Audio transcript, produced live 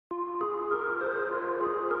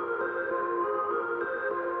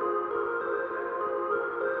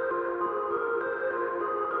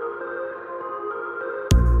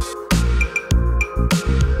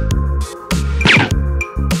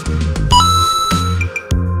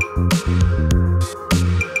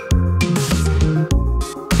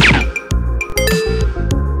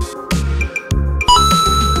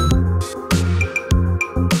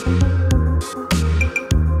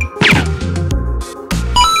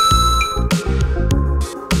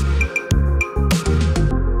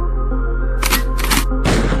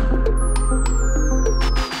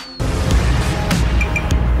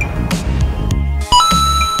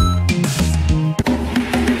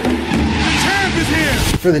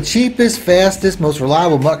For the cheapest, fastest, most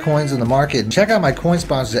reliable MUT coins in the market, check out my coin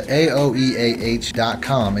sponsors at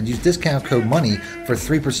AOEAH.com and use discount code MONEY for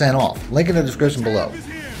 3% off. Link in the description below.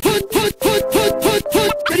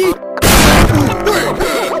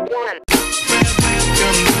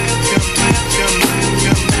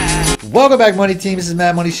 Welcome back, Money Team. This is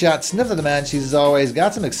Mad Money Shot. Sniff of the Madden Cheese as always.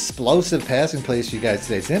 Got some explosive passing plays for you guys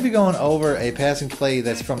today. Today, I'm going to be going over a passing play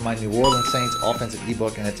that's from my New Orleans Saints offensive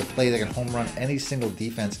ebook, and it's a play that can home run any single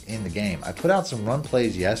defense in the game. I put out some run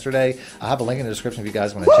plays yesterday. I'll have a link in the description if you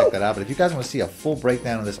guys want to check that out. But if you guys want to see a full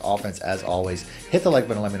breakdown of this offense, as always, hit the like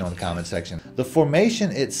button and let me know in the comment section. The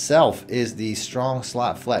formation itself is the strong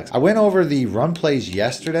slot flex. I went over the run plays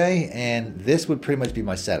yesterday, and this would pretty much be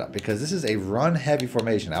my setup because this is a run-heavy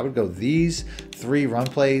formation. I would go these 3 run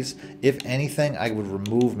plays. If anything, I would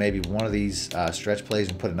remove maybe one of these stretch plays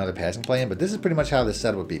and put another passing play in, but this is pretty much how this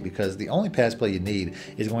setup would be because the only pass play you need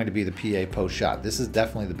is going to be the PA post shot. This is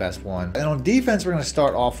definitely the best one. And on defense, we're going to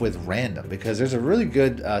start off with random because there's a really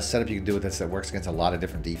good setup you can do with this that works against a lot of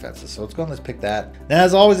different defenses. So let's go and let's pick that. Now,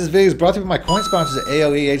 as always, this video is brought to you by my coin sponsors at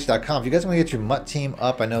AOEAH.com. If you guys want to get your MUT team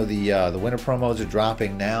up, I know the winter promos are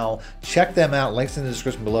dropping now. Check them out. Links in the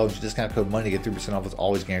description below. Use discount code MONEY to get 3% off. It's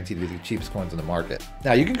always guaranteed to be the cheapest coins on the market.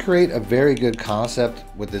 Now, you can create a very good concept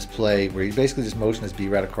with this play where you basically just motion this B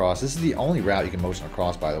route across. This is the only route you can motion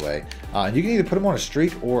across, by the way. And you can either put them on a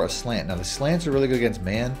streak or a slant. Now, the slants are really good against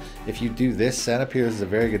man. If you do this setup here, this is a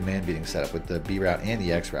very good man beating setup with the B route and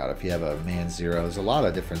the X route. If you have a man 0, there's a lot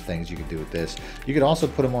of different things you can do with this. You could also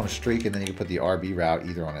put them on a streak, and then you can put the RB route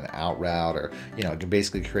either on an out route, or you can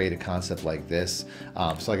basically create a concept like this.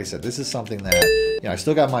 So like I said, this is something that I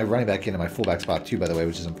still got my running back in my fullback spot too, by the way,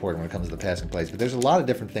 which is important when it comes to the passing plays. But there's a lot of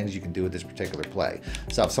different things you can do with this particular play.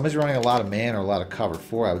 So if somebody's running a lot of man or a lot of cover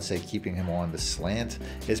 4, I would say keeping him on the slant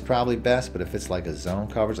is probably best. But if it's like a zone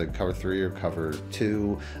coverage, like cover 3 or cover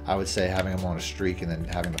 2, I would say having him on a streak and then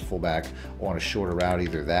having the fullback on a shorter route,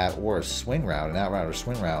 either that or a swing route, an out route or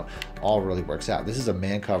swing route, all really works out. This is a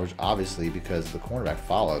man coverage, obviously, because the cornerback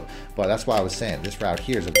followed. But that's why I was saying this route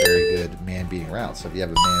here is a very good man beating route. So if you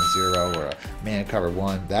have a man 0 or a man cover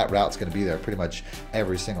 1, that route's going to be there pretty much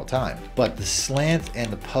every single time. But the slant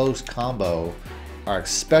and the post combo are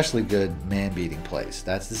especially good man beating plays.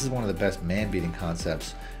 This is one of the best man beating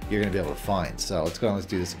concepts you're going to be able to find. So let's go and let's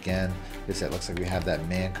do this again. Like I said, it looks like we have that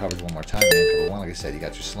man coverage one more time. Man cover 1, like I said, you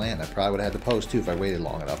got your slant. I probably would have had the post too if I waited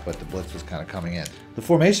long enough, but the blitz was kind of coming in. The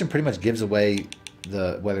formation pretty much gives away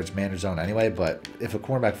whether it's man or zone anyway, but if a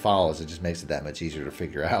cornerback follows, it just makes it that much easier to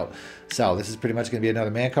figure out. So this is pretty much going to be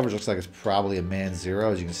another man coverage. Looks like it's probably a man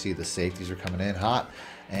 0. As you can see, the safeties are coming in hot,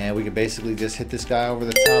 and we can basically just hit this guy over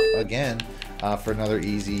the top again for another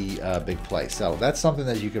easy big play. So that's something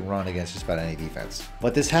that you can run against just about any defense.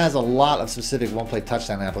 But this has a lot of specific one-play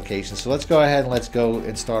touchdown applications. So let's go ahead and let's go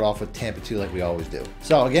and start off with Tampa 2 like we always do.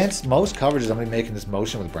 So against most coverages, I'm going to be making this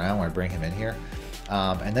motion with Brown when I bring him in here.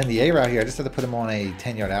 And then the A route here, I just have to put him on a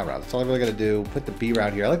 10-yard out route. That's all I really got to do. Put the B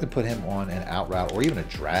route here. I like to put him on an out route or even a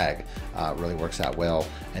drag. Really works out well.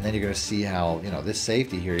 And then you're going to see how, this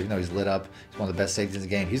safety here, even though he's lit up, he's one of the best safeties in the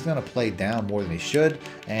game, he's going to play down more than he should,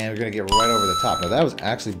 and we're going to get right over the top. Now, that was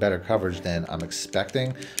actually better coverage than I'm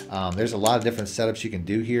expecting. There's a lot of different setups you can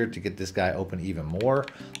do here to get this guy open even more.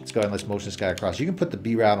 Let's go ahead and let's motion this guy across. You can put the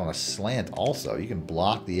B route on a slant also. You can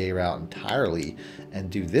block the A route entirely and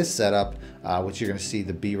do this setup, which you're going to see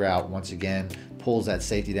the B route once again pulls that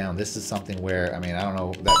safety down. This is something where, I don't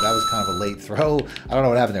know, that was kind of a late throw. I don't know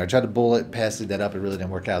what happened there. I tried to bullet, pass that up. It really didn't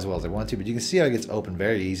work out as well as I wanted to, but you can see how it gets open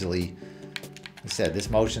very easily. Like I said, this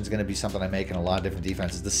motion is going to be something I make in a lot of different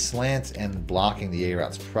defenses. The slant and blocking the A route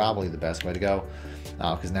is probably the best way to go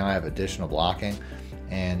because now I have additional blocking.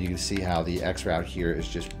 And you can see how the X route here is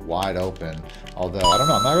just wide open. Although, I don't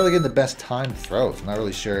know, I'm not really getting the best timed throws. I'm not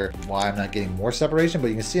really sure why I'm not getting more separation, but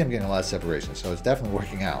you can see I'm getting a lot of separation. So it's definitely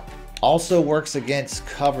working out. Also works against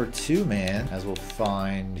cover 2 man, as we'll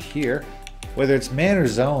find here. Whether it's man or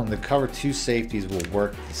zone, the cover 2 safeties will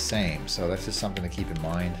work the same. So that's just something to keep in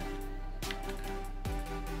mind.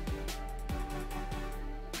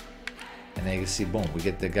 And then you can see, boom, we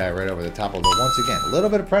get the guy right over the top. Although, once again, a little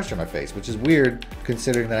bit of pressure in my face, which is weird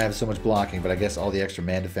considering that I have so much blocking, but I guess all the extra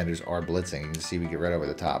man defenders are blitzing. You can see we get right over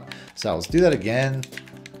the top. So let's do that again.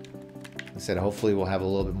 Like I said, hopefully we'll have a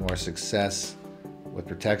little bit more success with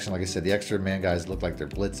protection. Like I said, the extra man guys look like they're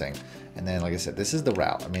blitzing. And then, like I said, this is the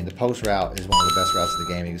route. The post route is one of the best routes in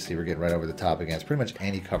the game. You can see we're getting right over the top against pretty much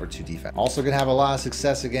any cover 2 defense. Also going to have a lot of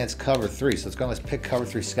success against cover 3. So let's pick cover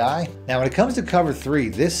 3 sky. Now, when it comes to cover 3,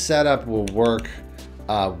 this setup will work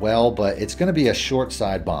well, but it's going to be a short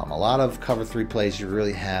side bomb. A lot of cover 3 plays you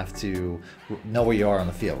really have to know where you are on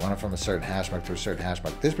the field. Run it from a certain hash mark to a certain hash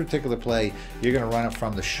mark. This particular play, you're going to run it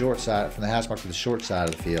from the short side, from the hash mark to the short side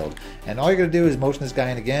of the field. And all you're going to do is motion this guy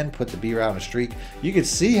in again, put the B route on a streak. You can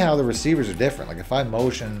see how the receivers are different. Like if I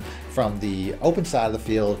motion from the open side of the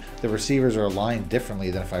field, the receivers are aligned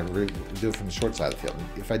differently than if I do it from the short side of the field.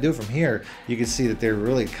 If I do it from here, you can see that they're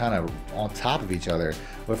really kind of on top of each other.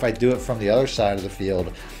 But if I do it from the other side of the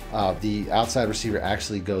field, the outside receiver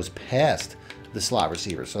actually goes past the slot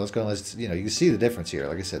receiver. So let's you know, you can see the difference here.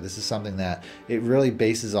 Like I said, this is something that it really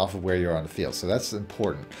bases off of where you're on the field. So that's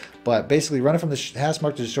important. But basically run it from the hash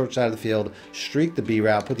mark to the short side of the field, streak the B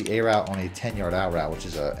route, put the A route on a 10-yard out route, which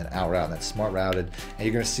is an out route, and that's smart routed. And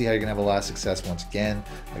you're going to see how you're going to have a lot of success once again.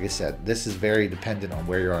 Like I said, this is very dependent on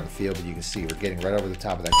where you're on the field, but you can see we're getting right over the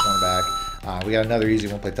top of that cornerback. We got another easy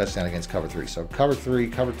one-play touchdown against cover 3. So cover 3,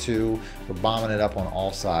 cover 2, we're bombing it up on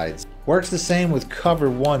all sides. Works the same with cover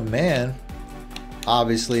 1 man.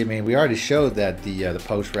 Obviously, I mean, we already showed that the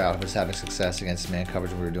post route was having success against man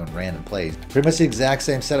coverage when we were doing random plays. Pretty much the exact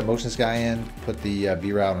same setup. Motion this guy in, put the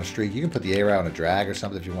B route on a streak. You can put the A route on a drag or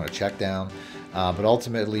something if you want to check down. But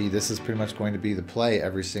ultimately, this is pretty much going to be the play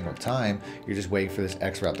every single time. You're just waiting for this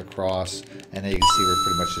X route to cross, and then you can see we're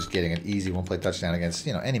pretty much just getting an easy one-play touchdown against,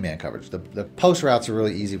 you know, any man coverage. The post routes are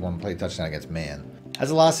really easy one-play touchdown against man. Has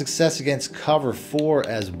a lot of success against cover 4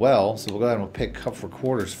 as well. So we'll go ahead and we'll pick cover 4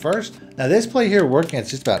 quarters first. Now this play here working against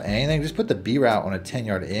just about anything. Just put the B route on a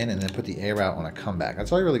 10-yard in and then put the A route on a comeback.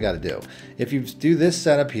 That's all you really got to do. If you do this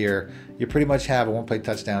setup here, you pretty much have a one-play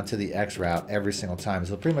touchdown to the X route every single time.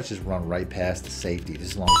 So it'll pretty much just run right past the safety,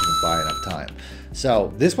 just as long as you can buy enough time.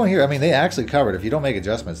 So this one here, I mean, they actually covered. If you don't make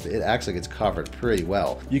adjustments, it actually gets covered pretty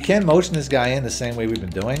well. You can motion this guy in the same way we've been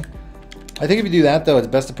doing. I think if you do that, though, it's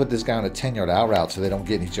best to put this guy on a 10-yard out route so they don't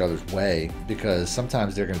get in each other's way, because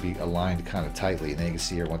sometimes they're going to be aligned kind of tightly. And then you can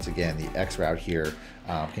see here, once again, the X route here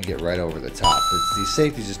can get right over the top. But these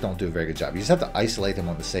safeties just don't do a very good job. You just have to isolate them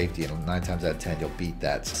on the safety, and 9 times out of 10, you'll beat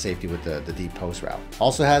that safety with the deep post route.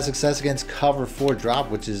 Also has success against cover 4 drop,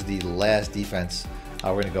 which is the last defense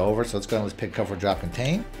we're going to go over. So let's go and let's pick cover, drop,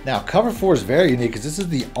 contain. Now cover 4 is very unique because this is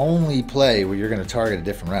the only play where you're going to target a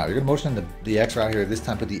different route. You're going to motion the X route here. This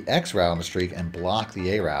time put the X route on the streak and block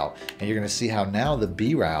the A route. And you're going to see how now the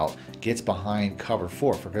B route gets behind cover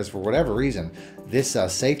 4, because for whatever reason, this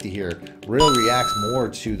safety here really reacts more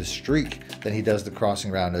to the streak than he does the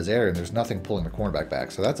crossing route in his area, and there's nothing pulling the cornerback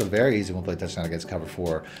back. So that's a very easy one-play touchdown against cover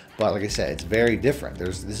 4. But like I said, it's very different.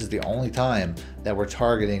 This is the only time that we're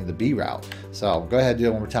targeting the B route. So go ahead and do it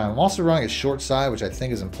one more time. I'm also running a short side, which I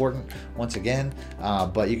think is important once again.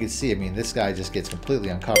 But you can see, I mean, this guy just gets completely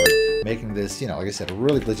uncovered, making this, you know, like I said, a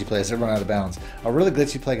really glitchy play. As I run out of bounds, a really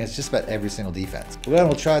glitchy play against just about every single defense. We'll go ahead and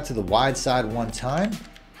we'll try it to the wide side one time,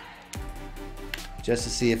 just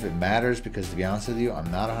to see if it matters, because to be honest with you, I'm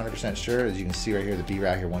not 100% sure. As you can see right here, the B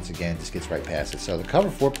route here once again just gets right past it. So the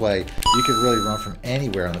cover 4 play, you could really run from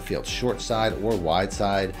anywhere on the field, short side or wide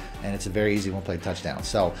side, and it's a very easy one-play touchdown.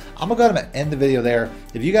 So I'm gonna go ahead and end the video there.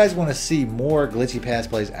 If you guys want to see more glitchy pass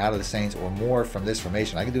plays out of the Saints or more from this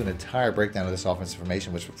formation, I can do an entire breakdown of this offensive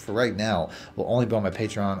formation, which for right now will only be on my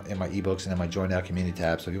Patreon, in my ebooks, and in my Join Now community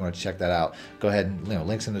tab. So if you want to check that out, go ahead and, you know,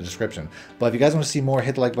 links in the description. But if you guys want to see more,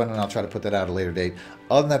 hit the like button and I'll try to put that out at a later date.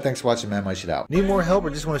 Other than that, thanks for watching, man. My shit out. Need more help or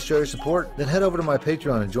just want to show your support? Then head over to my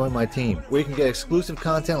Patreon and join my team, where you can get exclusive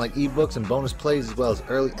content like ebooks and bonus plays, as well as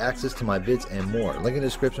early access to my vids and more. Link in the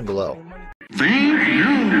description below. Thank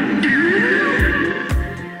you.